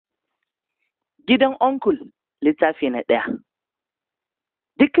Gidan Uncle littafi na ɗaya.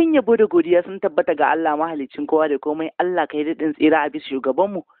 Dukkan yabo da godiya sun tabbata ga Allah mahaliccin kowa da komai. Allah kai daɗin tsira a bisa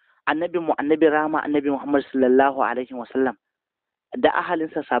shugabanmu annabinmu annabi rahama annabi Muhammad sallallahu alaihi wasallam da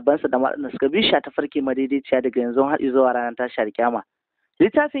ahalinsa sabansa da waɗanda suka bi shi ta farke madaidaiciya daga yanzu har zuwa ranar tashar kyama.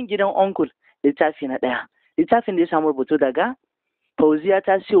 Littafin Gidan Uncle littafi na ɗaya. Littafin da ya samu rubutu daga Fauziya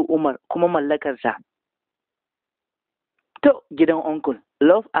ta siyo Umar kuma mallakarsa. To, Gidan Uncle,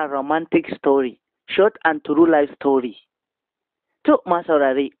 Love and Romantic Story, Short and True Life Story. To, ma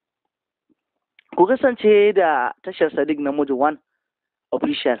saurare, ku kasance da tashar Sadiq Namudu One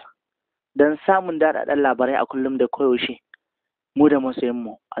Official don samun daɗaɗɗen labarai a kullum da koyaushe. Mu da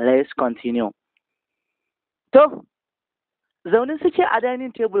masoyanmu, let's continue. To, zaune suke a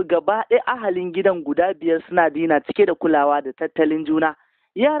dining table gaba ɗaya ahalin gidan guda biyar suna dina cike da kulawa da tattalin juna.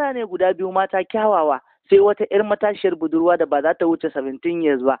 Yara ne guda biyu mata kyawawa, sai wata 'yar matashiyar budurwa da ba za ta wuce 17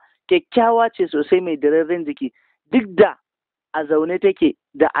 years ba, kyakkyawa ce sosai mai dirarren jiki, duk da a zaune take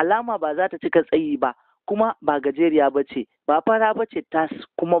da alama ba za ta cika tsayi ba, kuma ba gajeriya ba ce, ba fara ba ce tas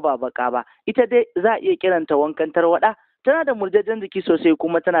kuma ba baka ba, ita dai za a iya kiranta wankan tarwaɗa. Tana da murjajen jiki sosai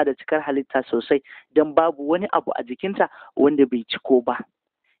kuma tana da cikar halitta sosai don babu wani abu a jikinta wanda bai ciko ba.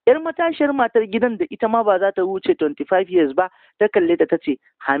 Yar matashiyar matar gidan da ita ma ba za ta wuce 25 years ba ta kalle ta ce,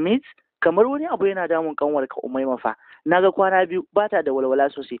 Hamid, kamar wani abu yana damun kanwarka Umaima fa. Naga kwana biyu ba ta da walwala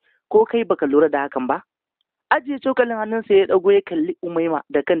sosai, ko kai baka lura da hakan ba? Ajiye cokalin hannunsa ya dago ya kalli Umaima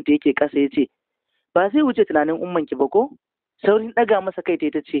da kanta yake kasa ya ce, ba zai wuce tunanin ummanki ba ko? Saurin ɗaga masa kai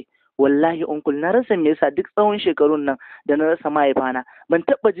ta ce, wallahi onkul na rasa me yasa duk tsawon shekarun nan da na rasa mahaifana ban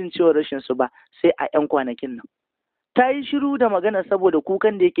taɓa jin ciwon rashin su ba sai a 'yan kwanakin nan. Ta yi shiru da magana saboda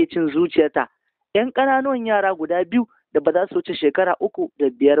kukan da yake cin zuciyarta. 'Yan ƙananan yara guda biyu da ba za su wuce shekara 3 da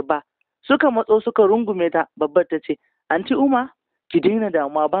 5 ba suka matso suka rungume ta. Babbar ta ce, anti Uma, ki daina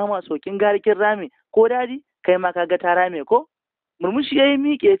damuwa, ba ma so kin ga kin rame ko dadi kai ma kaga ta rame ko? Murmushi yayi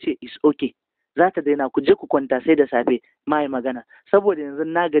miƙe ya ce, is okay, za ta daina, ku je ku kwanta sai da safe mai magana saboda yanzu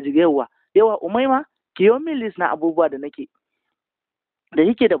na gaji. Yawa Umaima, ki yi min list na abubuwa da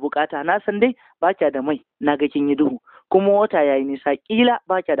yake da bukata. Na san dai ba kya da mai, na ga kin yi duhu kuma wata yayi nisa, kila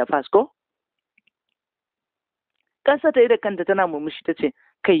ba kya da fas ko? Kasa ta yi da kanta tana murmushi ta ce,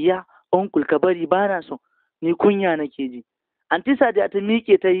 kai ya onkul ka bari, ba na so, ni kunya nake ji. Anti Sadiya ta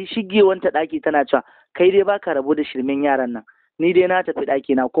miƙe ta yi shigewanta ɗaki tana cewa, kai dai baka rabu da shirmen yaran nan, ni dai na tafi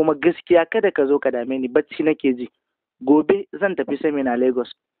ɗaki na, kuma gaskiya kada ka zo ka dame ni, bacci nake ji. Gobe zan tafi semina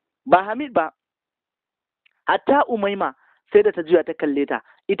Lagos. Ba Hamid ba, hatta Umaima sai da ta juya ta kalle ta,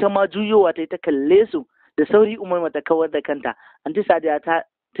 ita ma juyowa ta yi ta kalle su. Da sauri Umaima ta kawar da kanta. Anti Sadiya ta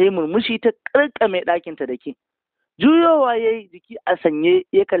yi murmushi ta karkame ɗakinta da ke. Juyowa ya yi jiki a sanye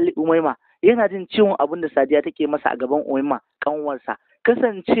ya kalli Umaima, yana jin ciwon abin da Sadiya take masa a gaban Umaima kanwarsa,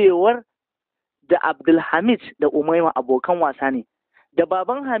 kasancewar da Abdulhamid da Umaima abokan wasa ne. Da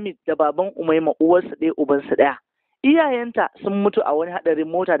baban Hamid da baban Umaima uwarsa ɗaya ubansa ɗaya. Iyayenta sun mutu a wani haɗarin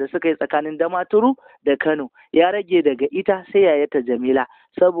mota da suka yi tsakanin Damaturu da Kano. Ya rage daga ita sai yayata Jamila,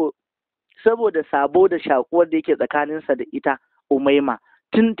 saboda sabo da shakuwar da yake tsakaninsa da ita Umaima.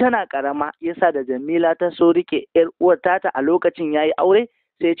 Tun tana karama yasa da Jamila ta so rike yar uwar tata a lokacin yayi aure,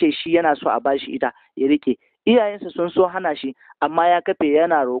 sai ce shi yana so a bashi ita ya rike. Iyayensa sun so hana shi amma ya kafe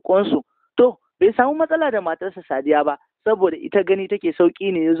yana roƙon su. To bai samu matsala da matarsa Sadiya ba, saboda ita gani take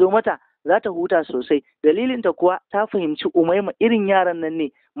sauki ne ya zo mata, za ta huta sosai. Dalilinta kuwa ta fahimci Umaima irin yaran nan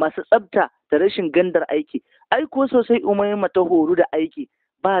ne masu tsafta da rashin gandar aiki. Aiko sosai Umaima ta horu da aiki,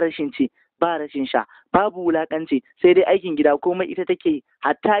 ba rashin ci ba rashin sha, babu wulakanci, sai dai aikin gida komai ita take yi,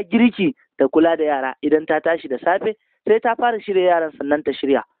 hatta girki da kula da yara. Idan ta tashi da safe sai ta fara shirya yaran sannan ta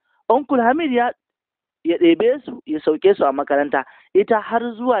shirya. Uncle Hamid ya ɗebe su ya sauke su a makaranta, ita har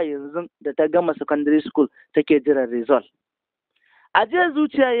zuwa yanzu da ta gama secondary school take jiran result. A jiya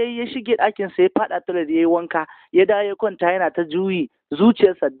zuciya ya shige ɗakin sa ya faɗa toilet ya yi wanka, ya dawo ya kwanta yana ta juyi,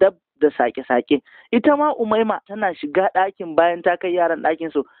 zuciyarsa dab da sake-sake. Ita ma Umaima tana shiga ɗakin bayan ta kai yaran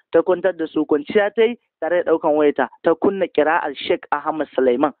ɗakin su ta kwantar da su, kwanciya ta yi tare da ɗaukan wayarta ta kunna kira'ar Sheikh Ahmad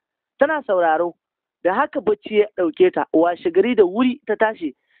Sulaiman tana sauraro. Da haka bacci ya ɗauke ta. Washe gari da wuri ta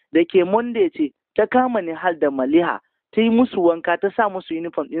tashi, da ke Monday ce, ta kama Nihal da Maliha, ta yi musu wanka, ta sa musu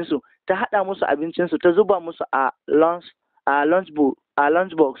uniform ɗinsu, ta haɗa musu abincinsu, ta zuba musu a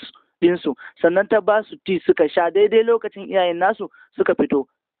lunch box ɗinsu, sannan ta ba su tea suka sha. Daidai lokacin iyayen nasu suka fito.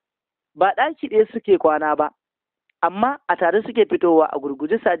 Ba ɗaki ɗaya suke kwana ba, amma a tare suke fitowa. A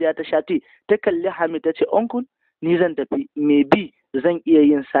gurguje Sadiya ta sha tea, ta kalli Hamid ta ce, uncle ni zan tafi, me bi zan iya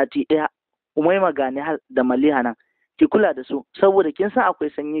yin sati ɗaya. Umaima ga Nihal da Maliha nan, ki kula da su saboda kin san akwai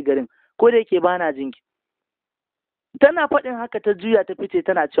sanyi garin, ko da yake bana jinki. Tana faɗin haka ta juya ta fice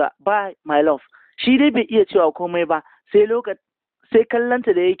tana cewa bye my love. Shi dai bai iya cewa komai ba sai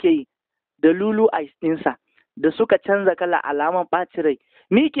kallonta da yake yi da lulu eyes ɗinsa da suka canza kala alaman ɓaci rai.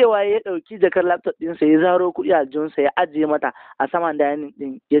 Miƙewa ya ɗauki jakar laptop ɗinsa ya zaro kuɗi a jinsa ya ajiye mata a saman dining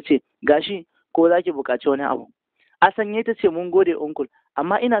ɗin ya ce gashi ko za ki buƙaci wani abu. A sanye ta ce mun gode uncle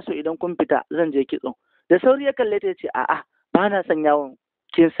amma ina so idan kun fita zan je kitso. Da sauri ya kalle ta ya ce a'a ba na son yawon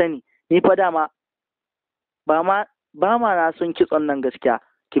kin sani ni fa dama ba ma na son kitson nan gaskiya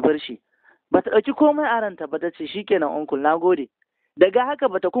ki bar shi. Bata ɗauki komai a ranta ba ta ce shikenan uncle na gode. Daga haka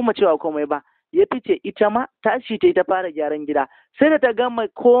bata kuma cewa komai ba ya fice ita ma tashi ta fara gyaran gida sai da ta gama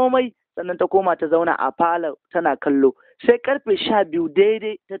komai sannan ta koma ta zauna a falo tana kallo sai karfe 12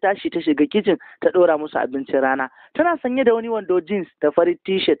 daidai ta tashi ta shiga kicin ta ɗora musu abincin rana. Tana sanye da wani wando jeans da farin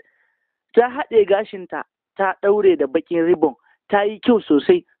t-shirt ta haɗe gashinta ta ɗaure da bakin ribbon ta yi kyau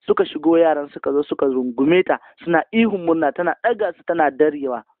sosai. Suka shigo yaran suka zo suka rungume ta suna ihun murna tana ɗaga su tana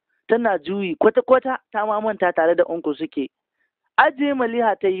darewa tana juyi kwata-kwata ta mamanta tare da unku suke. Ajiye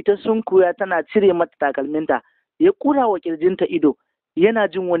maliha ta yi ta sunkuya tana cire mata takalminta ya kura wa kirjinta ido yana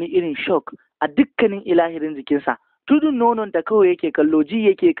jin wani irin shock a dukkanin ilahirin jikinsa. Tudun nonon ta kawai yake kallo ji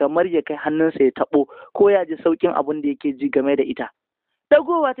yake kamar ya kai hannunsa ya taɓo ko ya ji saukin abin da yake ji game da ita.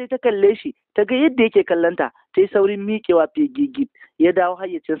 Dagowa ta kalle shi ta ga yadda yake kallonta ta yi saurin miƙewa fegigit ya dawo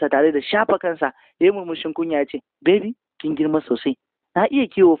hayyacinsa tare da shafa kansa ya yi murmushin kunya ya ce baby kin girma sosai na iya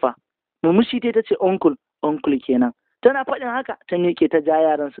kiwo fa. Murmushi ta ce uncle kenan. Tana faɗin haka ta miƙe ta ja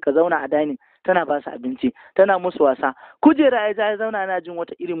yaran suka zauna a dining tana ba su abinci tana musu wasa. Kujera ya ja ya zauna na jin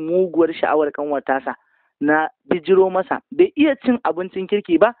wata irin muguwar sha'awar kanwar tasa na bijiro masa. Bai iya cin abincin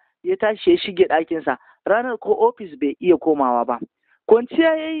kirki ba ya tashi ya shige ɗakinsa ranar ko ofis bai iya komawa ba.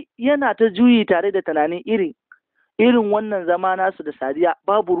 Kwanciya yayi yana ta juyi tare da tunanin irin wannan zama nasu da Sadiya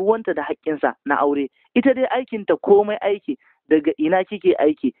babu ruwanta da haƙƙinsa na aure. Ita dai aikinta komai aiki, daga ina kike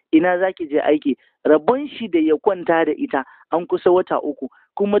aiki, ina zaki je aiki. Rabon shi da ya kwanta da ita an kusa wata 3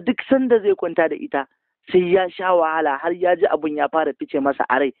 kuma duk sanda zai kwanta da ita sai ya sha wahala har ya ji abun ya fara fice masa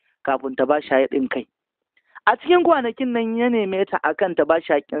a rai kafin ta ba shi haɗin kai. A cikin kwanakin nan ya neme ta akan ta ba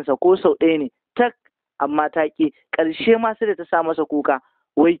shi haƙƙinsa ko sau ɗaya ne tak amma ta ƙi. Ƙarshe ma sai da ta sa masa kuka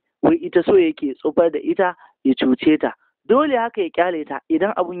wai ita so yake tsufar da ita ya cuce ta. Dole haka ya kyale ta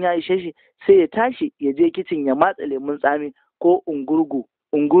idan abun ya ishe shi sai ya tashi ya je kicin ya matsa lemun tsami ko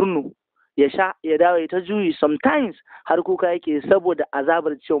ungurnu ya sha ya dawo ya ta juyi sometimes har kuka yake saboda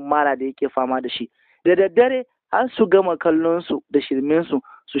azabar ciwon mara da yake fama da shi. Da daddare har su gama kallon su da shirmen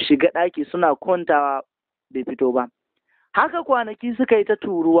su shiga ɗaki suna kwantawa bai fito ba. Haka kwanaki suka yi ta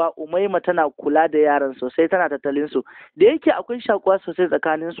turuwa. Umaima tana kula da yaran sosai tana tattalin su da yake akwai shakuwa sosai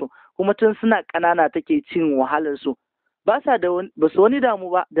tsakanin su kuma tun suna ƙanana take cin wahalar su ba su wani damu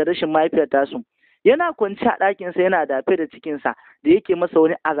ba da rashin mahaifiyar tasu. Yana kwanci a ɗakinsa yana dafe da cikinsa da yake masa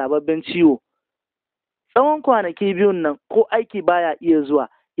wani azababben ciwo. Tsawon kwanaki biyun nan ko aiki baya iya zuwa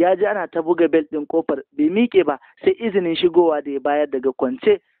ya ji ana ta buga bel ɗin kofar bai miƙe ba sai izinin shigowa da ya bayar daga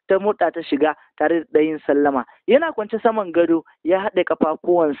kwance ta murɗa ta shiga tare da yin sallama. Yana kwance saman gado ya haɗe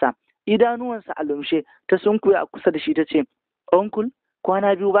kafafuwansa idanuwansa a lumshe ta sunkuya a kusa da shi ta ce uncle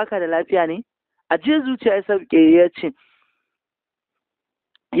kwana biyu baka da lafiya ne? A jiya zuciya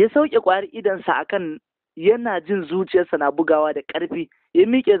ya sauke kwari idansa akan yana jin zuciyarsa na bugawa da ƙarfi. Ya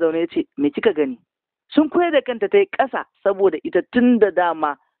miƙe zaune ya ce me kika gani? Sun koyar da kanta ta yi ƙasa saboda ita tun da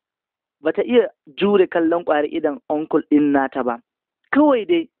dama bata iya jure kallon kwari idan uncle ɗin nata ba. Kawai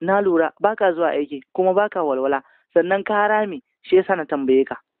dai na lura baka zuwa aiki kuma baka walwala sannan ka rame shi yasa na tambaye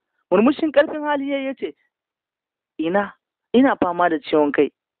ka. Murmushin ƙarfin hali ya ce ina fama da ciwon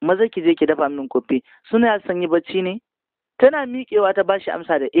kai maza ki je ki dafa min kofi suna sanyi bacci ne. Tana miƙewa ta bashi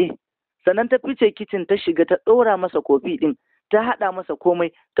amsa da sannan ta fice kicin ta shiga ta ɗora masa kofi ɗin ta haɗa masa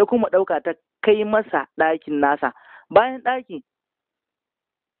komai ta kuma ɗauka ta kai masa ɗakin nasa. Bayan ɗaki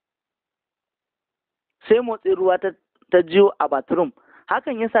sai motsin ruwa ta jiyo a bathroom.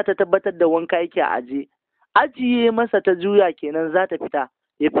 Hakan yasa ta tabbatar da wanka yake a ajiye masa ta juya kenan za ta fita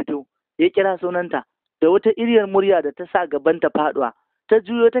ya fito ya kira sunanta da wata iriyar murya da ta sa gabanta faɗuwa. Ta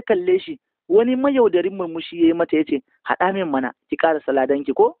juyo ta kalle shi wani mayaudarin murmushi ya yi mata ya ce haɗa min mana ki ƙara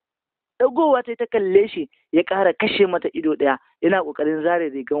saladanki ko. Ɗagowa ta kalle shi ya ƙara kashe mata ido ɗaya yana ƙoƙarin zare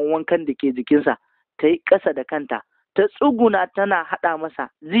rigan wankan da ke jikinsa. Ta yi ƙasa da kanta ta tsuguna tana haɗa masa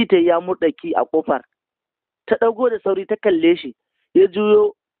zita ya murɗaki a ƙofar. Ta ɗago da sauri ta kalle shi ya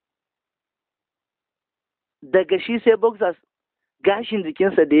juyo daga shi sai boxers gashin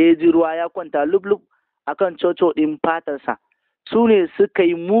jikinsa da ya ji ruwa ya kwanta lub-lub akan coco ɗin fatarsa su ne suka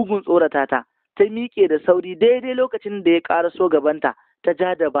yi mugun tsorata ta. Ta miƙe da sauri daidai lokacin da ya ƙaraso gabanta ta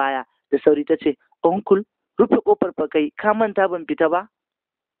ja da baya da sauri ta ce uncle rufe kofar fa kai, ka manta ban fita ba?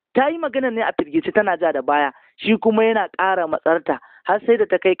 Ta yi magana ne a firgice tana ja da baya, shi kuma yana ƙara matsarta har sai da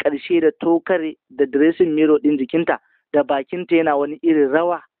ta kai ƙarshe da tokare da dressing mirror ɗin jikinta da bakinta yana wani irin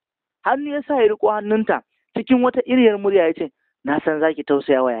rawa. Hannu ya sa ya riko hannunta cikin wata iriyar murya ya ce, na san za ki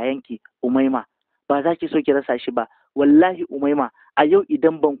tausaya wa yayanki Umaima, ba za ki so ki rasa shi ba. Wallahi Umaima, a yau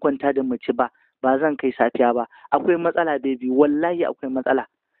idan ban kwanta da mace ba, ba zan kai safiya ba. Akwai matsala baby, wallahi akwai matsala.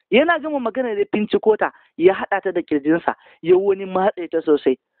 Yana gama magana da finciko ta ya haɗa ta da kirjinsa, ya wani matse ta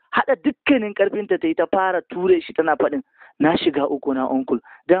sosai. Haɗa dukkanin ƙarfinta ta yi ta fara ture shi tana faɗin, na shiga uku na uncle,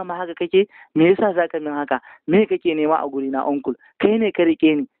 dama haka kake, me yasa zaka min haka, me kake nema a guri na uncle, kai ne ka rike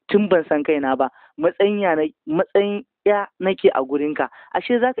ni tun ban san kaina ba, matsayin ya nake a gurinka,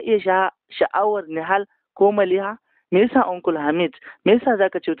 ashe zaka iya sha'awar Nihal ko Maliha? Me yasa uncle Hamid, me yasa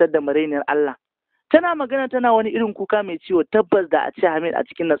zaka cutar da marainiyar Allah? Tana magana tana wani irin kuka mai ciwo. Tabbas da a ce Hamid a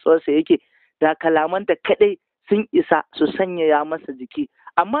cikin natsuwarsa yake, da kalamanta kaɗai sun isa su sanyaya masa jiki,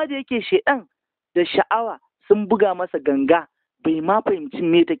 amma da yake shedan da sha'awa sun buga masa ganga, bai ma fahimci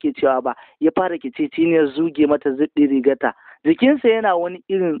me take cewa ba, ya fara kiceciniyar zuge mata zuɗi rigata. Jikinsa yana wani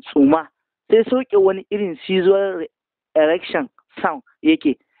irin tsuma, sai soke wani irin seasonal erection sound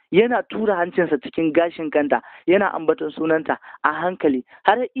yake, yana tura hancinsa cikin gashin kanta, yana ambaton sunanta a hankali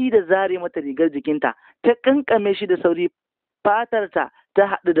har da zare mata rigar jikinta, ta kankame shi da sauri. Fatarta ta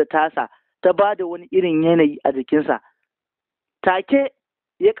haɗu da tasa, ta ba da wani irin yanayi a jikinsa. Take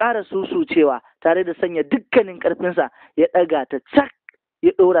ya ƙara susucewa tare da sanya dukkanin ƙarfinsa ya ɗaga ta cak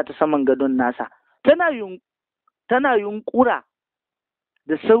ya ɗora ta saman gadon nasa. Tana yunƙura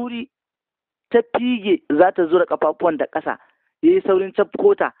da sauri ta fige za ta zura ƙafafuwan da ƙasa, ya yi saurin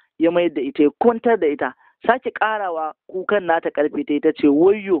cafkota ya mayar da ita, ya kwantar da ita. Sake ƙarawa kukan nata ƙarfi ta ita ce,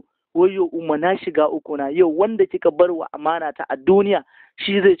 wayyo umma, na shiga uku na yau, wanda kika bar wa amana ta a duniya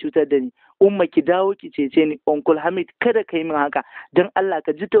shi zai cutar da ni. Umma ki dawo ki cece ni. Uncle Hamid, kada ka yi min haka, don Allah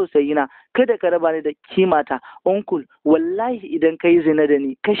ka ji tausayina, kada ka raba ni da kimata. Uncle, wallahi idan ka yi zina da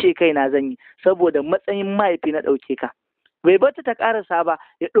ni kashe kaina zan yi, saboda matsayin mahaifi na ɗauke ka. Bai bata ta ƙarasa ba,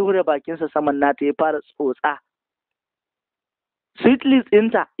 ya ɗora bakinsa saman nata ya fara tsotsa sweet lips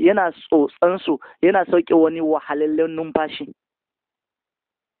ɗinta, yana tsotsansu, yana sauke wani wahalallen numfashi.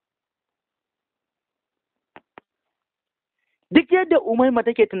 Duk yadda Umaima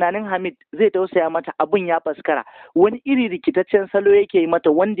take tunanin Hamid zai tausaya mata, abun ya faskara. Wani iri rikitaccen salo yake yi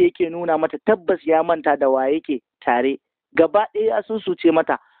mata, wanda yake nuna mata tabbas ya manta da wa yake tare. Gaba ɗaya ya susuce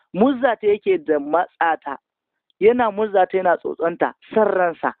mata, muzzata yake da matsata, yana muzzata yana tsotsonta san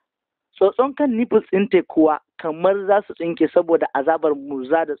ransa. Tsotson kan nipples ɗinta kuwa kamar za su tsinke saboda azabar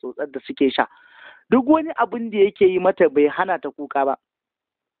murza da tsotsar da suke sha. Duk wani abin da yake yi mata bai hana ta kuka ba.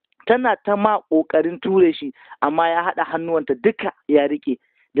 Tana ta ma ƙoƙarin ture shi, amma ya haɗa hannuwanta duka ya riƙe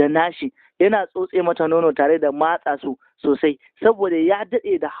da nashi, yana tsotse mata nono tare da matsa su sosai, saboda ya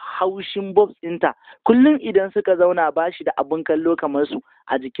daɗe da haushin bobs ɗinta. Kullum idan suka zauna ba shi da abin kallo kamar su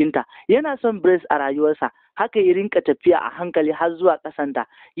a jikinta. Yana son breast a rayuwarsa, haka ya rinka tafiya a hankali har zuwa ƙasanta,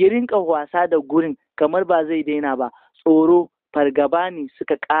 ya rinka wasa da gurin kamar ba zai daina ba. Tsoro, fargaba ne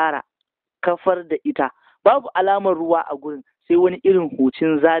suka ƙara kafar da ita. Babu alamar ruwa a gurin, sai wani irin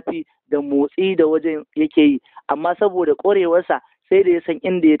hucin zafi da motsi da wajen yake yi, amma saboda ƙwarewarsa sai da ya san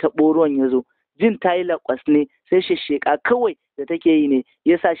inda ya taɓo ruwan ya zo. Jin ta yi laƙwas ne, sai shesheka kawai da take yi ne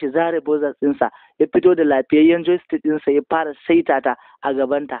ya sa shi zare bozar ɗinsa, ya fito da lafiyayyen joystick ɗinsa ya fara saita ta a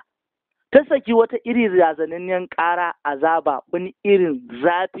gabanta. Ta saki wata irin razanannen ƙara, azaba, wani irin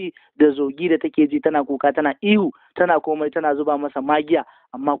zafi da zogi da take ji, tana kuka, tana ihu, tana komai, tana zuba masa magiya,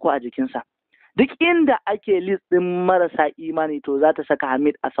 amma ko a jikinsa. Duk inda ake list ɗin marasa imani to za ta saka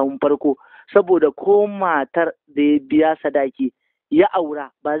Hamid a sahun farko, saboda ko matar da ya biya sadaki ya aura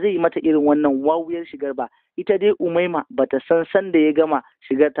ba zai yi mata irin wannan wawuyar shigar ba. Ita dai Umaima ba ta san da ya gama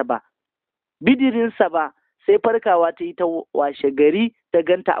shigarta ba, bidirinsa ba, sai farkawa ta yi ta washe gari ta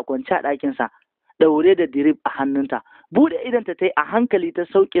ganta a kwance a ɗakinsa ɗaure da dirib a hannunta. Buɗe idanta ta yi a hankali, ta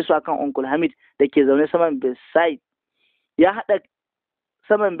sauke su akan Uncle Hamid da ke zaune saman bedside. Ya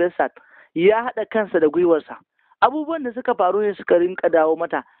haɗa kansa da gwiwarsa. Abubuwan da suka faru ne suka rinka dawo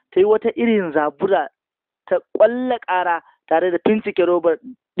mata. Ta yi wata irin zabura, ta ƙwalla ƙara tare da fincike robar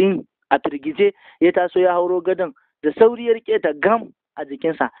ɗin a firgice. Ya taso ya hauro gadon da sauri, ya riƙe ta gam a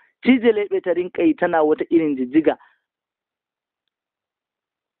jikinsa. Cije leɓe ta rinka yi tana wata irin jijjiga.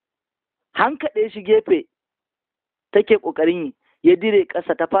 Hankaɗe shi gefe take ƙoƙarin yi, ya dire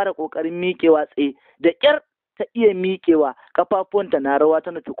ƙasa. Ta fara ƙoƙarin miƙewa tsaye, da ƙyar ta iya miƙewa, kafafuwanta na rawa,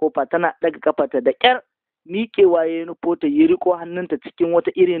 ta nufi kofa, tana ɗaga kafarta da ƙyar. Miƙewa ya nufo ta, ya riko hannunta cikin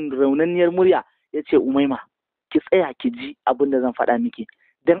wata irin raunanniyar murya ya ce, Umaima, ki tsaya ki ji abin da zan faɗa miki.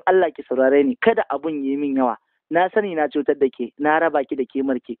 dan Allah ki saurare ni, kada abun yi min yawa. Na sani na cutar da ke, na raba ki da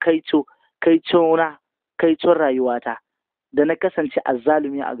kemarki, kai con rayuwata da na kasance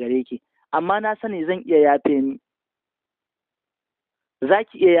azzalumi a gare ki, amma na sani zan iya yafe ni. Za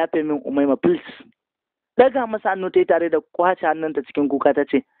ki iya yafe min Umaima please. Daga masa hannu ta yi tare da kwace hannunta cikin kuka ta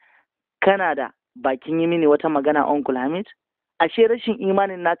ce, kana da bakin yi mini wata magana Uncle Hamid? Ashe rashin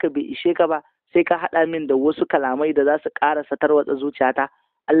imanin naka bai ishe ka ba, sai ka haɗa min da wasu kalamai da za su ƙara satarwatsa zuciyata.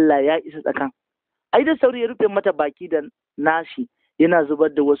 Allah ya isa tsakan. Ai da sauri ya rufe mata baki da nashi, yana zubar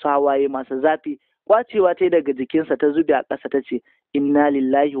da wasu hawaye masu zafi. Kwacewa ta daga jikinsa ta zube a ƙasa ta ce, inna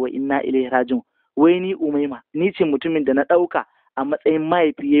lillahi wa inna ilaihi raji'un. Wai ni Umaima, ni ce mutumin da na ɗauka a matsayin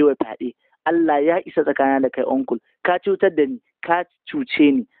mahaifi yayi wa fyaɗe. Allah ya isa tsakana da kai Uncle, ka cutar da ni, ka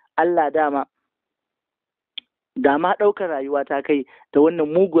cuce ni. Allah dama ɗaukar rayuwa ta kai da wannan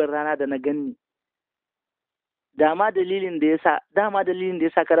muguwar rana da na ganni. Dama dalilin da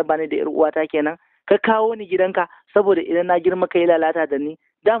yasa ka raba ni da 'yar uwata kenan, ka kawo ni gidanka saboda idan na girma kai lalata da ni.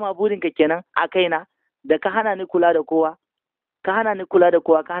 Dama burinka kenan a kaina, da ka hana ni kula da kowa, ka hana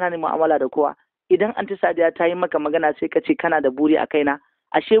ni mu'amala da kowa. Idan anti Sadiya ta yi maka magana sai ka ce kana da buri a kaina.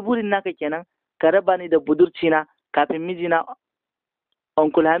 Ashe burin naka kenan ka raba ni da budurcina kafin mijina.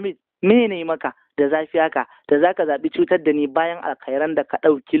 Uncle Hamid, me ne maka da zafi haka da zaka zaɓi cutar da ni bayan alkhairan da ka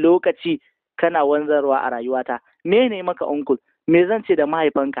ɗauki lokaci kana wanzarwa a rayuwata? Me ne maka Uncle? Me zan ce da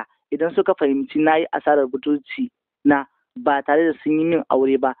mahaifanka idan suka fahimci na yi asarar budurci na ba tare da sun yi min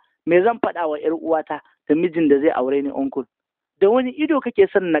aure ba? Me zan faɗa wa 'yar uwata da mijin da zai aure ni Uncle? Da wani ido kake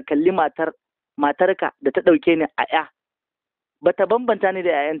son na kalli matarka da ta ɗauke ni a 'ya? Bata bambanta ni da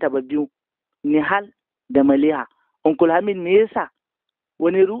 'ya'yanta ba biyu, Nihal da Maliha. Uncle Hamid, me yasa?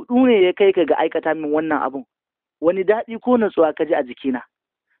 Wani ruɗu ne ya kai ka ga aikata min wannan abun? Wani daɗi ko natsuwa ka ji a jikina?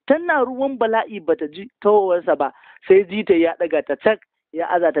 Tana ruwan bala'i bata ji tawowarsa ba, sai jita ya ɗaga ta cak, ya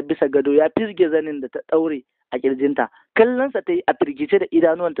aza ta bisa gado, ya fisge zanin da ta ɗaure a ƙirjinta. Kallonsa ta yi a firgice da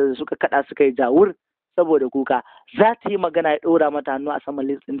idanuwanta da suka kaɗa suka yi jawur saboda kuka. Za ta yi magana ya ɗora mata hannu a saman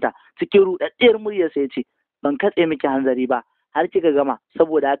litsinta. Cikin ruɗaɗɗiyar muryarsa ya ce, ban katse miki hanzari ba har kika gama,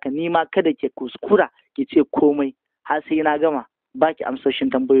 saboda haka ni ma kada ki kuskura ki ce komai har sai na gama baki amsoshin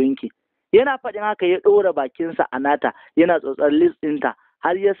tambayoyinki. Yana faɗin haka ya ɗora bakinsa a nata, yana tsotsar lips ɗinta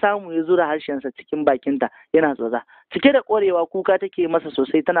har ya samu ya zura harshensa cikin bakinta yana tsotsa. Cike da ƙwarewa kuka take masa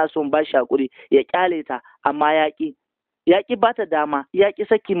sosai, tana son ba shi haƙuri ya ƙyale ta, amma yaƙi ba ta dama, yaƙi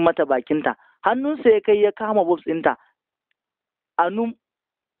sakin mata bakinta. Hannunsa ya kai ya kama bobs ɗinta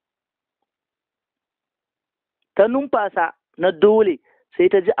ta numfasa na dole, sai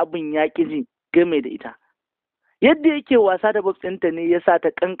ta ji abin yaƙi ji game da ita. Yadda yake wasa da bobs ɗinta ne ya sa ta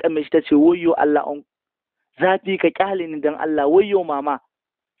kankame shi, ta ce, wayyo Allah zafi, ka ƙyale ni don Allah, wayyo mama.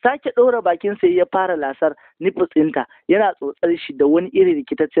 Sake ɗora bakin sai ya fara lasar nufus ɗinta, yana tsotsar shi da wani irin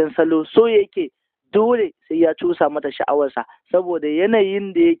rikitaccen salo. So yake dole sai ya cusa mata sha'awarsa, saboda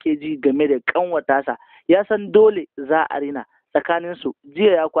yanayin da yake ji game da ƙanwatasa. Ya san dole za a rina tsakaninsu.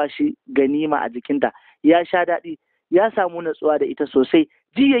 Jiya ya kwashi ganima a jikinta, ya sha daɗi, ya samu natsuwa da ita sosai.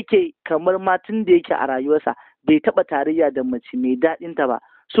 Ji yake kamar ma tun da yake a rayuwarsa bai taɓa tarayya da mace mai daɗinta ba.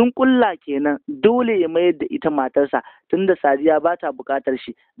 Sun kulla kenan, dole ya mayar da ita matarsa, tunda Sadiya ba ta buƙatar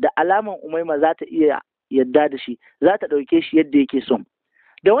shi. Da alaman Umaima za ta iya yadda da shi, za ta ɗauke shi yadda yake so.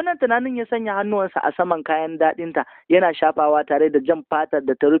 Da wannan tunanin ya sanya hannuwansa a saman kayan daɗinta, yana shafawa tare da jan fatar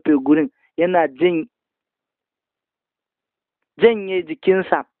da ta rufe gurin, yana janye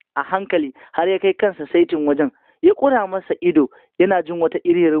jikinsa a hankali har ya kai kansa saitin wajen. Ya ƙura masa ido, yana jin wata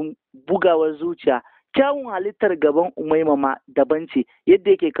irin bugawar zuciya. Kyawun halittar gaban Umaima ma daban ce,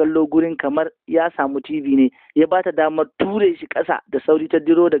 yadda yake kallo gurin kamar ya samu TV ne. Ya ba ta damar ture shi ƙasa da sauri, ta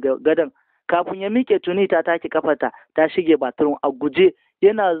diro daga gadon. Kafin ya miƙe tuni ta take kafarta ta shige bathroom a guje.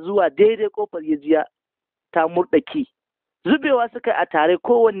 Yana zuwa daidai kofar ya jiya ta murɗaki. Zubewa suka a tare,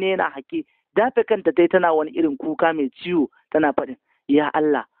 kowanne yana haƙi. Dafe kanta tai tana wani irin kuka mai ciwo, tana faɗin, ya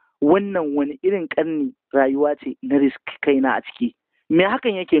Allah, wannan wani irin ƙarni rayuwa ce na risk kaina a ciki. Me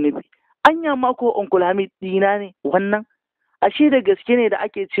hakan yake nufi? Anya ma ko Uncle Hamid dina ne wannan? Ashe da gaske ne da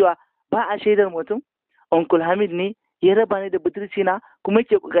ake cewa ba a shaidar mutum? Uncle Hamid ne ya raba ni da budurci na, kuma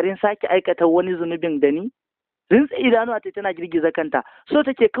ke kokarin sake aikata wani zunubin da ni? Rintsa idanuwa ta tana girgiza kanta, so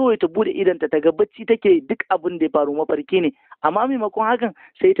take kawai ta bude idanta ta ga bacci take, duk abin da ya faru mafarki ne. Amma maimakon hakan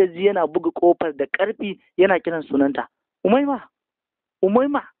sai ta ji yana buga kofar da karfi, yana kiran sunanta.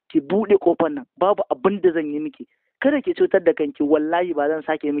 Umaima, ki bude kofar nan, babu abin da zan yi miki. Kada ki cutar da kanki, wallahi ba zan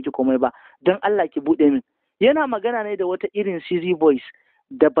sake miki komai ba, don Allah ki bude min. Yana magana ne da wata irin siri voice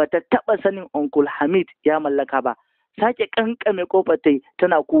da bata taba sanin Uncle Hamid ya mallaka ba. Sake kankame kofar ta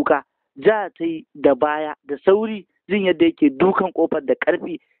tana kuka, ja ta yi da baya da sauri jin yadda yake dukan kofar da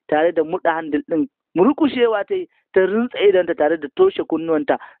ƙarfi tare da murɗa handil ɗin. Murkushewa ta yi ta rintsa idanta tare da toshe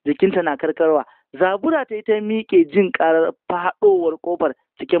kunnuwanta, jikinta na karkarwa. Zabura ta yi ta miƙe jin ƙarar faɗowar kofar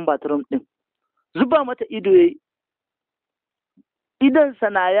cikin bathroom ɗin. Zuba mata ido ya yi, idonsa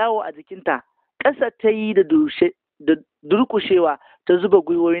na yawo a jikinta. Ƙasa ta yi da durkushewa ta zuba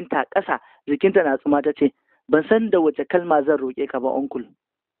gwiwoyinta ƙasa, jikinta na tsuma ta ce, ban san da wace kalma zan roƙe ka ba onkul,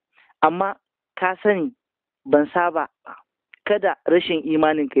 amma ka sani ban saba kada rashin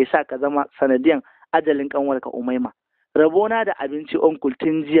imanin ka sa ka zama sanadiyan ajalin kanwarka Umaima. Rabona da abinci onkul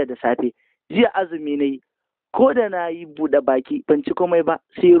tun jiya da safe, jiya azumi na yi, ko da na yi buɗe baki ban ci komai ba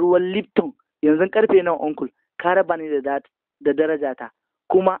sai ruwan Lipton. Yanzu karfe nan onkul, ka raba ni da darajata,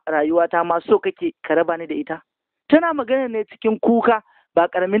 kuma rayuwata ma so kake ka raba ni da ita. Tana magana ne cikin kuka, ba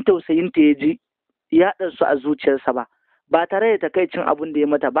karamin tausayin ta ya ji ya ɗarsu a zuciyarsa ba tare da takaicin abin da ya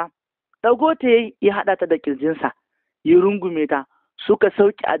mata ba. Ɗago ta ya haɗa ta da kirjinsa, ya rungume ta, suka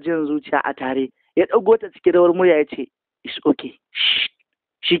sauki ajiyar zuciya a tare. Ya ɗago ta cikin rawar murya ya ce, it's okay,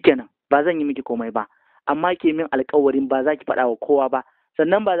 shikenan, ba zan yi miki komai ba, amma ke min alkawarin ba za ki faɗa wa kowa ba,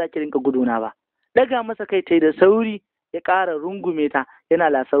 sannan ba za ki rinka guduna ba. Daga masa kai ta yi da sauri, ya ƙara rungume ta, yana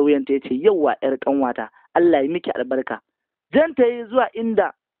lasar wuyanta ya ce, yauwa ‘yar ƙanwata, Allah ya miki albarka. Jan ta yi zuwa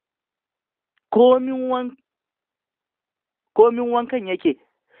inda komin wankan yake,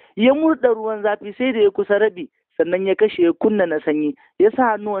 ya murɗa ruwan zafi sai da ya kusa rabi, sannan ya kashe ya kunna na sanyi, ya sa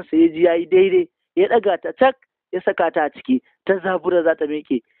hannuwansa ya ji ya yi daidai, ya ɗaga ta cak, ya saka ta a ciki, ta zabura za ta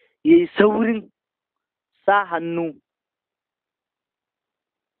miƙe, ya yi saurin sa hannu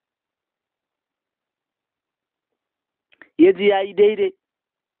ya ji ya yi daidai,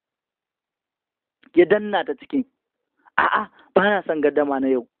 ya danna ta cikin. A'a, ba na son gaddama na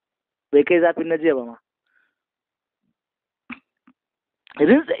yau, bai kai zafin na jiya ba ma.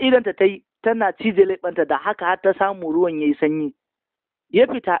 Rinsa idanta ta yi, tana cije leɓanta, da haka har ta samu ruwan ya yi sanyi. Ya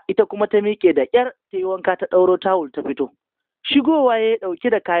fita, ita kuma ta miƙe da ƙyar ta yi wanka, ta ɗauro tawul ta fito. Shigowa ya ɗauki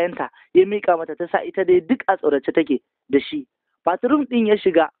da kayanta, ya miƙa mata, ta sa ita dai duk a tsorace take da shi. Bathroom ɗin ya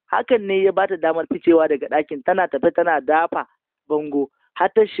shiga, hakan ne ya bata damar ficewa daga ɗakin, tana tafe tana dafa bango, har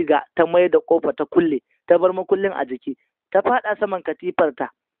ta shiga ta mai da ƙofa ta kulle, ta bar makullin a jiki, ta faɗa saman katifarta,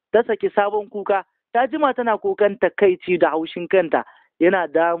 ta saki sabon kuka. Ta jima tana kukan takaici da haushin kanta yana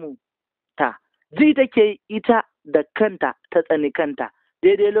damu ta. Ji take ita da kanta ta tsani kanta.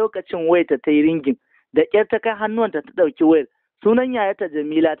 Daidai lokacin wayarta ta yi ringin, da ƙyar ta kai hannuwanta ta ɗauki wayar. Sunan yayata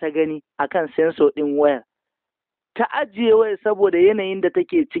Jamila ta gani akan sensor ɗin wayar. Ta ajiye wayar saboda yanayin da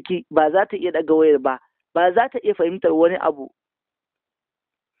take ciki, ba za ta iya ɗaga wayar ba za ta iya fahimtar wani abu.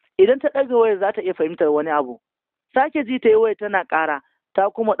 Idan ta ɗaga wayar za ta iya fahimtar wani abu. Sake ji ta yi wayar tana ƙara, ta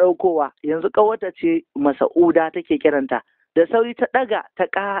kuma ɗaukowa. Yanzu ƙawarta ce Masa'uda take kiranta. Da sauri ta ɗaga ta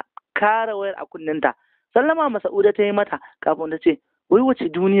kara wayar a kunninta. Sallama Masa'uda ta yi mata kafin ta ce, wai wace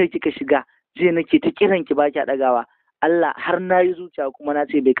duniyar kika shiga? Jiya nake ta kiran ki baki ɗagawa. Allah, har na yi zuciya kuma na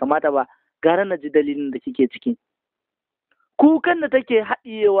ce bai kamata ba, gara na ji dalilin da kike ciki. Kukan da take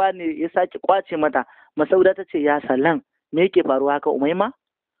haɗiyewa ne ya sake kwace mata. Masauda ta ce, ya salam, me yake faruwa haka Umaima?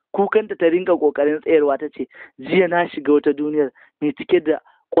 Kukanta ta rinka ƙoƙarin tsayarwa ta ce, jiya na shiga wata duniyar mai cike da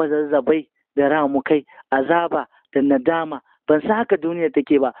kwazazzabai da ramukai, azaba da nadama. Ban san haka duniyar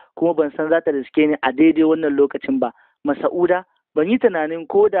take ba, kuma ban san za ta riske ni a daidai wannan lokacin ba. Masa'uda, ban yi tunanin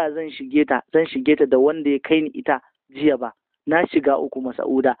ko da zan shige ta da wanda ya kai ni ita jiya ba. Na shiga uku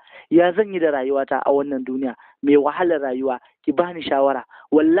Masa'uda, ya zan yi da rayuwata a wannan duniya mai wahalar rayuwa? Ki bani shawara,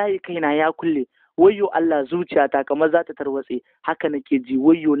 wallahi kaina ya kulle. Wayyo Allah, zuciyata kamar za ta tarwatse, haka nake ji.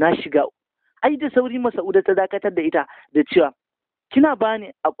 Wayyo, na shiga. Ai da sauri Masa'uda ta dakatar da ita da cewa, kina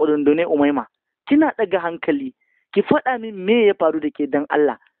bani a ƙudundune Umaima, kina ɗaga hankali, ki faɗa min me ya faru da ke dan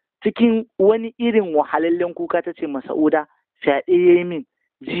Allah. Cikin wani irin wahalallen kuka ta ce, Masa'uda, fyaɗe ya yi min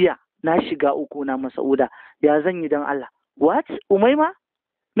jiya, na shiga uku na Masa'uda, ya zan yi dan Allah? What? Umaima?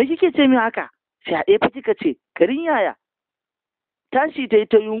 Me kike ce min haka? Fyaɗe fa kika ce? Karin yaya? Tashi ta yi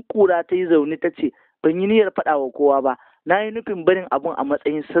ta yunkura ta yi zaune ta ce, ban yi niyyar faɗa wa kowa ba, na yi nufin barin abun a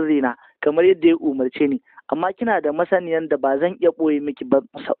matsayin sirri na kamar yadda ya umarce ni, amma kina da masaniyan da ba zan iya ɓoye miki ba.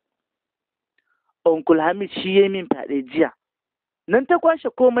 Onkul Hamid shi ya yi min fyaɗe jiya. Nan ta kwashe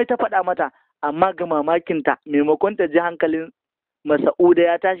komai ta faɗa mata, amma ga mamakinta maimakon ta ji hankalin Masa'uda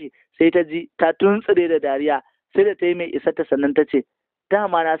ya tashi, sai ta ji ta tuntsire da dariya. Sai da ta yi mai isa ta sannan ta ce,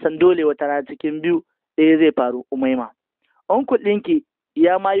 dama na san dole wata rana cikin biyu ɗaya zai faru Umaima. Onkul ɗinki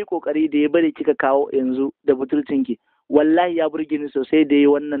ya ma yi ƙoƙari da ya bari kika kawo yanzu da butulcinki. Wallahi ya burge ni sosai da ya yi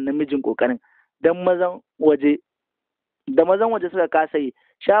wannan namijin ƙoƙarin. Dan mazan waje suka kasa yi.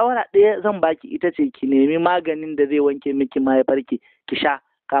 Shawara ɗaya zan baki ita ce ki nemi maganin da zai wanke miki mahaifarki ki sha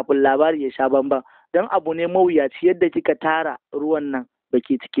kafin labari ya sha bamban. don abu ne mawuyaci yadda kika tara ruwan nan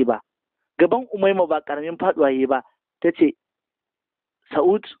baki ciki ba. Gaban Umaima ba karamin faduwa yi ba, ta ce,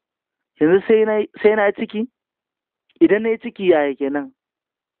 Sa'ud, yanzu sai na ciki? Idan na yi ciki yaya kenan?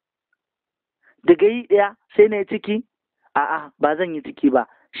 Daga yi ɗaya sai na yi ciki? A'a, ba zan yi ciki ba,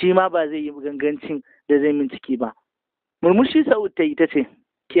 shi ma ba zai yi gangancin da zai min ciki ba. Murmushi Sa'ud ta yi ta ce,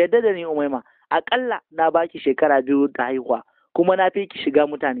 ki yarda da ni Umaima, aƙalla na baki shekara 2 da haihuwa, kuma na fi ki shiga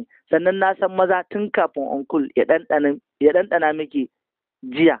mutane, sannan na san maza tun kafin onkul ya ɗanɗana miki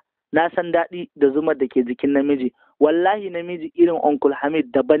jiya. Na san daɗi da zumar da ke jikin namiji. Wallahi namiji irin onkul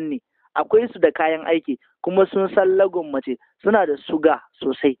Hamid daban ne. Akwai su da kayan aiki, kuma sun san lagon mace, suna da suga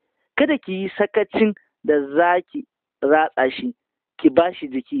sosai. Kada ki yi sakacin da za ki ratsa shi, ki ba shi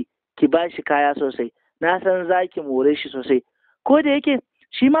jiki, ki ba shi kaya sosai. Na san za ki more shi sosai. Ko da yake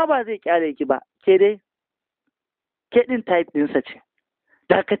shi ma ba zai kyale ki ba, ke dai ke ɗin type ɗinsa ce.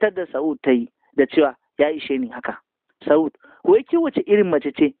 Dakatar da Sa'ud ta yi da cewa ya ishe ni haka. Sa'ud, wai ki wace irin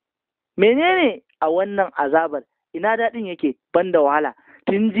mace ce? Menene a wannan azabar? Ina daɗin yake banda wahala?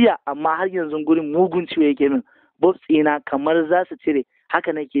 Tun jiya amma har yanzu gurin mugun ciwo yake min. Bobs ɗina kamar za su cire,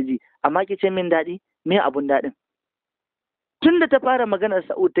 haka nake ji. Amma ki ce min daɗi? Me abun daɗin? Tun da ta fara maganar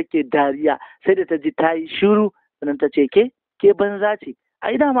Sa'ud take dariya, sai da ta ji ta yi shiru, sannan ta ce, ke banza ce.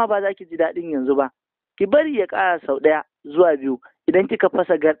 Ai dama ba za ki ji daɗin yanzu ba. Ki bari ya ƙara sau 1 zuwa 2. Idan kika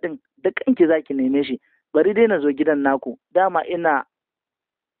fasa garɗin da kanki za ki neme shi. Bari dai na zo gidan naku. Dama ina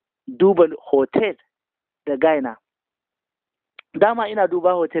duba hotel da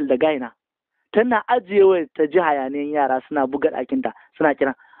gaina. Tana ajiyewa ta ji hayaniyan yara suna buga ɗakinta, suna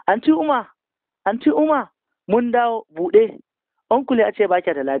kiran, Anti Uma, mun dawo, buɗe. Onkul ya ce ba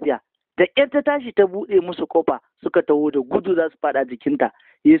kya da lafiya. Da ƙyar ta tashi ta buɗe musu kofa, suka taho da gudu za su faɗa jikinta.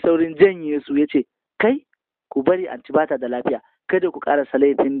 Yi saurin janye su ya ce, kai, ku bari anti bata da lafiya, kada ku ƙara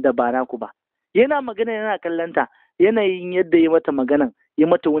laifin da ba naku ba. Yana magana yana kallonta, yanayin yadda ya mata maganan, ya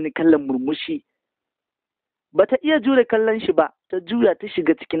mata wani kallon murmushi. Bata iya jure kallon shi ba, ta juya ta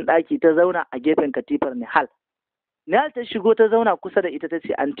shiga cikin ɗaki, ta zauna a gefen katifar Nihal. Nihal ta shigo ta zauna kusa da ita ta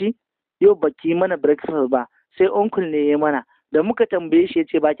ce, Anti, yau baki mana breakfast ba, sai onkul ne ya mana. Da muka tambaye shi ya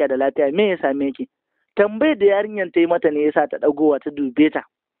ce baki da lafiya, me ya same ki? Tambayar da yarinyar ta yi mata ne yasa ta ɗagowa ta dube ta.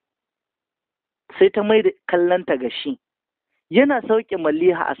 Sai ta mai da kallonta ga shi. Yana sauke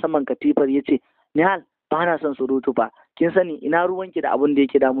maliha a saman katifar ya ce, Nihal, ba na son surutu ba, kin sani ina ruwanki da abin da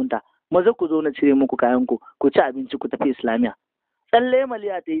yake damunta. Maza ku zo na cire muku kayanku, ku ci abinci ku tafi Islamiyya. Tsalle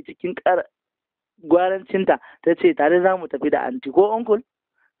maliha ta yi cikin gwarancinta ta ce, tare za mu tafi da anti ko onkul?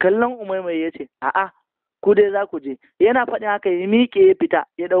 Kallon Umaimai ya ce, a'a, ku dai za ku je. Yana faɗin haka ya miƙe ya fita,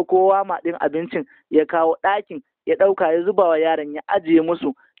 ya ɗauko wama ɗin abincin ya kawo ɗakin, ya ɗauka ya zubawa yaron ya ajiye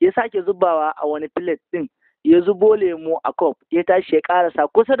musu, ya sake zubawa a wani plate ɗin, ya zubo lemo a kof, ya tashi ya ƙarasa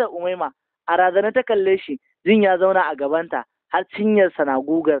kusa da Umaima. A razana ta kalle shi, jin ya zauna a gabanta, har cinyarsa na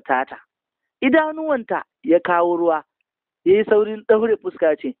gugar tata. Idanuwanta ya kawo ruwa, ya yi saurin ɗaure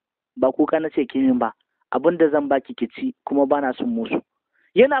fuska ce, ba kuka na ce kimin ba, abin da zan baki ki ci kuma bana son musu.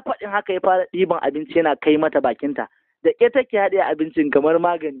 Yana faɗin haka ya fara ɗiban abinci yana kai mata bakinta, da ƙe take haɗe abincin kamar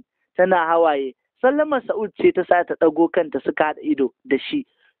magani, tana hawaye. Sallamar Sa'ud ce ta sa ta ɗago kanta suka haɗa ido da shi.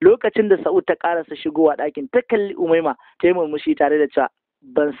 Lokacin da Sa'ud ta ƙarasa shigowa ɗakin, ta kalli Umaima ta yi murmushi tare da cewa,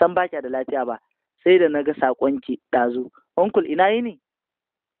 ban san baki da lafiya ba, sai da na ga saƙonki ɗazu. Onkul ina yini?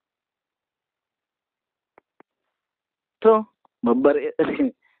 To,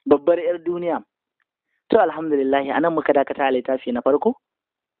 babbar 'yar duniya. To, alhamdulillah, a nan muka dakata a littafi na farko.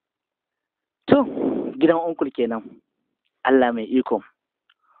 To, gidan onkul kenan. Allah mai iko.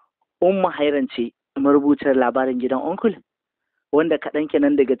 Umma Hairance, marubuciyar labarin gidan onkul, wanda kaɗan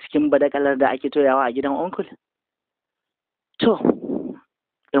kenan daga cikin badakalar da ake toyawa a gidan onkul. To,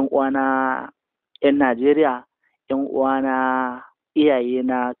 ‘yan uwana, ‘yan Najeriya, ‘yan uwana,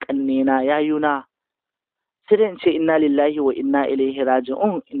 iyayena, ƙannena, yayuna, sai dai in ce inna lillahi wa inna ilaihi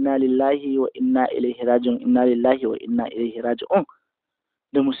raji'un, inna lillahi wa inna ilaihi raji'un, inna lillahi wa inna ilaihi raji'un,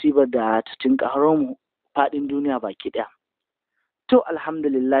 da musibar da ta tinkaro mu faɗin duniya baki ɗaya. To,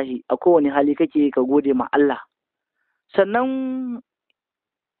 alhamdulillahi, a kowane hali kake ka gode ma Allah. Sannan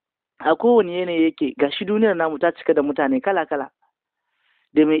a kowane yanayi yake, gashi duniyar namu ta cika da mutane kala-kala,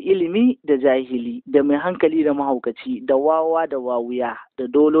 da mai ilimi da jahili, da mai hankali da mahaukaci, da wawa da wawuya, da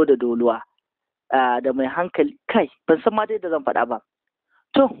dolo da doluwa, da mai hankali, kai, ban san ma dai da zan faɗa ba.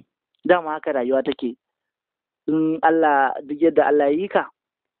 To, dama haka rayuwa take. In Allah, duk yadda Allah ya yi ka,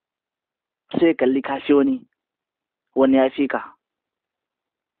 sai kalli kafi wani ya fi ka.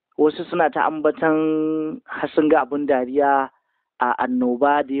 Wasu suna ta ambatan sun ga abin dariya a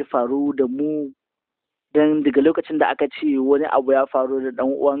annoba da ya faru da mu, don daga lokacin da aka ce wani abu ya faru da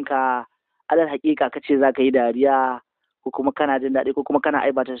ɗan uwanka alal haƙiƙa ka ce za ka yi dariya ko kuma kana jin daɗi ko kuma kana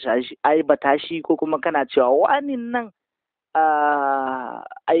aibata shi ko kuma kana cewa wani nan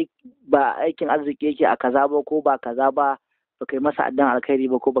ba aikin arziki yake a kaza ba ko ba kaza ba kai masa addan alkhairi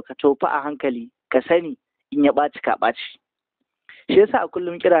ba ko baka tofa a hankali ka sani in ya ɓaci ka ɓaci. Shi yasa a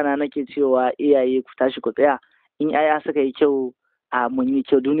kullum kirana nake cewa iyaye ku tashi ku tsaya, in 'ya'ya suka yi kyau mun yi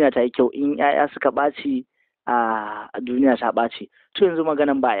kyau, duniya ta yi kyau, in 'ya'ya suka ɓaci duniya ta ɓaci. To yanzu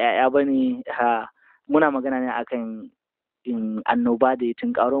maganan ba 'ya'ya ba ne, muna magana ne akan annoba da ya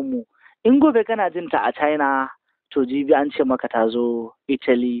tunkaron mu. In gobe kana jin ta a China, to jibi an ce maka ta zo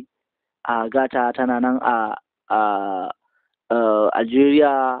Italy, gata tana nan a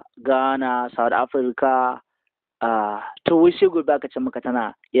Algeria, Ghana, South Africa, to wai sai gobe aka ce maka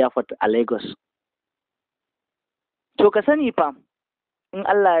tana airport a Lagos. To ka sani fa, in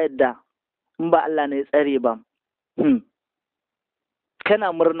Allah yadda, in ba Allah ne ya tsare ba,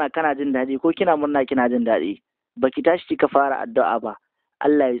 kana murna kana jin daɗi ko kina murna kina jin daɗi, baki tashi kika fara addu'a ba,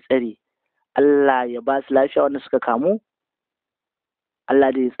 Allah ya tsare, Allah ya ba su lafiya wanda suka kamu,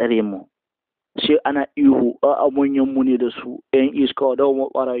 Allah dai ya tsare mu. Sai ana ihu a manyan mu ne da su, 'yan iska da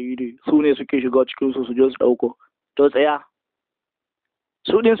ɓarayi ne, su ne suke shiga cikin su je su ɗauko. To tsaya,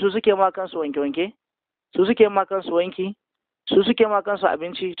 su ɗin su suke ma kansu wanke-wanke, su suke ma kansu wanki, su suke ma kansu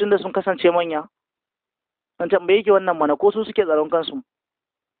abinci tunda sun kasance manya. An tambaye ki wannan mana, ko su suke tsaron kansu?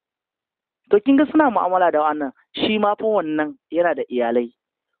 To kin ga suna mu'amala da wannan, shi ma fa wannan yana da iyalai,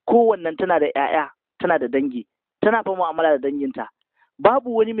 ko wannan tana da 'ya'ya, tana da dangi, tana fa mu'amala da danginta.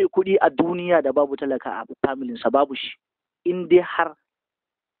 Babu wani mai kuɗi a duniya da babu talaka a familinsa, babu shi. In dai har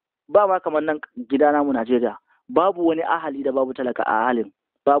ba ma kamar nan gidana mu Najeriya, babu wani ahali da babu talaka a ahalin,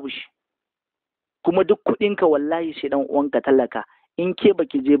 babu shi. Kuma duk kuɗinka wallahi sai dan uwanka talaka, in ke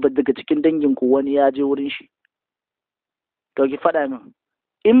baki je ba daga cikin danginku wani ya je wurin shi. To ki faɗa min,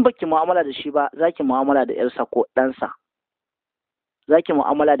 in baki mu'amala da shi ba, za ki mu'amala da 'yarsa ko ɗansa, za ki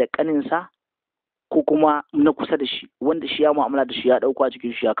mu'amala da ƙaninsa ko kuma na kusa da shi, wanda shi ya mu'amala da shi ya ɗauko a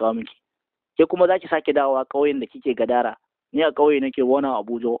cikin shi ya kawo miki. Ke kuma za ki sake dawowa ƙauyen da kike gadara. Ni a ƙauye nake, wani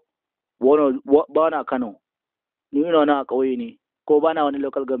Abuja, bana Kano, ni ina nan a ƙauye ne, ko bana wani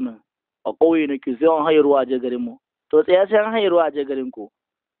local government, a ƙauye nake, sai an haye ruwa a je garin mu. To tsaya sai an haye ruwa a je garin ku.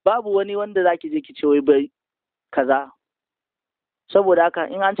 Babu wani wanda zaki je ki ce wai bai kaza. Saboda haka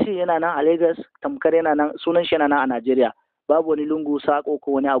in an ce yana nan a Lagos, tamkar yana nan, sunan shi yana nan a Najeriya. Babu wani lungu sako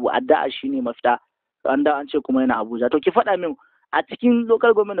ko wani abu, addu'a shine mafita. An da an ce kuma yana Abuja. To ki faɗa min, a cikin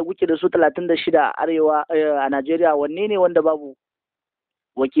local government da kuke da su 36 a arewa a Najeriya, wanne ne wanda babu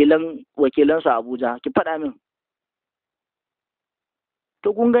wakilansu a Abuja? Ki faɗa min.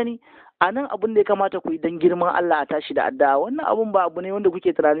 To kun gani, a nan abin da ya kamata ku yi don girman Allah a tashi da addu'a. Wannan abun ba abu ne wanda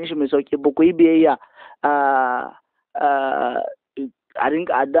kuke tunanin shi mai sauki ba, ku yi biyayya a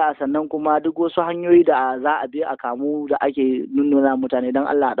rinka addu'a, sannan kuma duk wasu hanyoyi da za a bi a kamu da ake nuna mutane don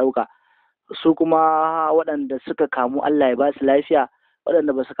Allah a ɗauka. Su kuma waɗanda suka kamu Allah ya ba su lafiya,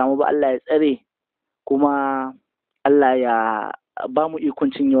 waɗanda ba su kamu ba Allah ya tsare, kuma Allah ya ba mu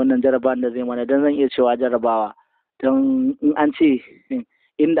ikon cinye wannan jarabawan da zai mana, don zan iya cewa jarabawa. Don in an ce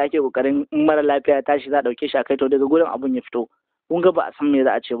inda ake kokarin in mara lafiya ya tashi za a ɗauke shi a kai, to daga gurin abun ya fito. Kun ga ba a san me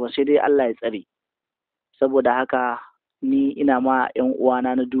za a ce ba, sai dai Allah ya tsare. Saboda haka ni ina ma 'yan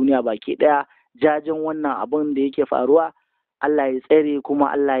uwana na duniya baki ɗaya jajen wannan abun da yake faruwa. Allah ya tsare,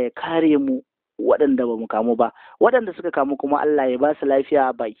 kuma Allah ya kare mu waɗanda ba mu kamu ba, waɗanda suka kamu kuma Allah ya ba su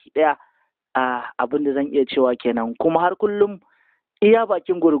lafiya baki ɗaya. Abin da zan iya cewa kenan. Kuma har kullum iya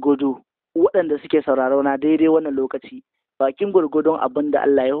bakin gurgudu waɗanda suke sauraro na daidai wannan lokaci, bakin gurgudun abin da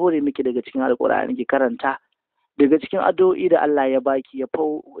Allah ya hore miki daga cikin alƙur'ani ki karanta, daga cikin addu'o'i da Allah ya baki ya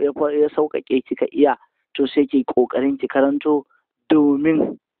sauƙaƙe kika iya, to sai ki ƙoƙarin ki karanto,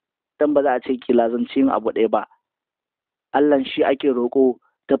 domin dan ba za a ce ki lazanci yin abu ɗaya ba. Allah shi ake roƙo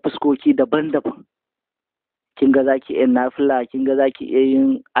ta fuskoki daban-daban. Kin ga zaki iya nafila, kin ga zaki iya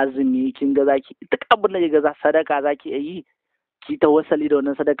yin azumi, kin ga zaki duk abin da kiga za sadaka zaki iya yi, ki tawassali da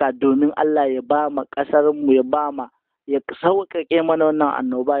wannan sadaka domin Allah ya ba ma ƙasar mu, ya sauƙaƙe mana wannan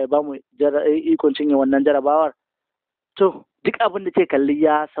annoba, ya ba mu ikon cinye wannan jarabawar. To duk abin da ke kalli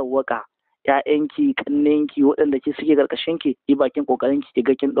ya sawwaka, ƴaƴanki, kannenki, waɗanda ke suke karkashin ki, yi bakin kokarin ki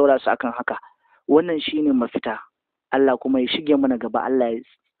ga kin ɗora su akan haka. Wannan shine mafita. Allah kuma ya shige mana gaba, Allah ya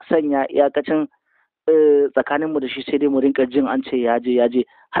sanya iyakacin tsakaninmu da shi sai dai mu rinka jin an ce ya je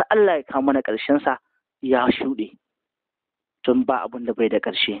har Allah ya kawo mana ƙarshen sa ya shuɗe, tun ba abin da bai da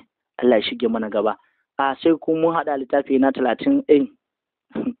ƙarshe. Allah ya shige mana gaba. Sai kuma mun haɗa littafi na 30 ɗin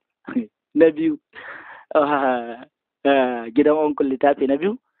na biyu, gidan onkul littafi na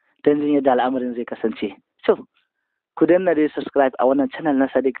biyu, don jin yadda al'amarin zai kasance. So ku danna dai subscribe a wannan channel na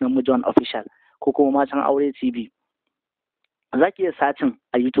Sadiq Namiji One Official ko kuma Matan Aure TV. Za ki iya sacin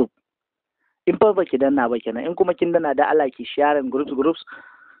a YouTube. In fa baki danna ba kenan, in kuma kin danna da Allah ki sharing groups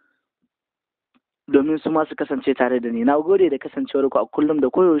domin su ma su kasance tare da ni. Na gode da kasancewar ku a kullum da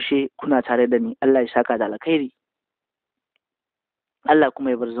koyaushe kuna tare da ni. Allah ya saka da alkhairi. Allah kuma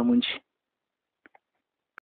ya bar zumunci.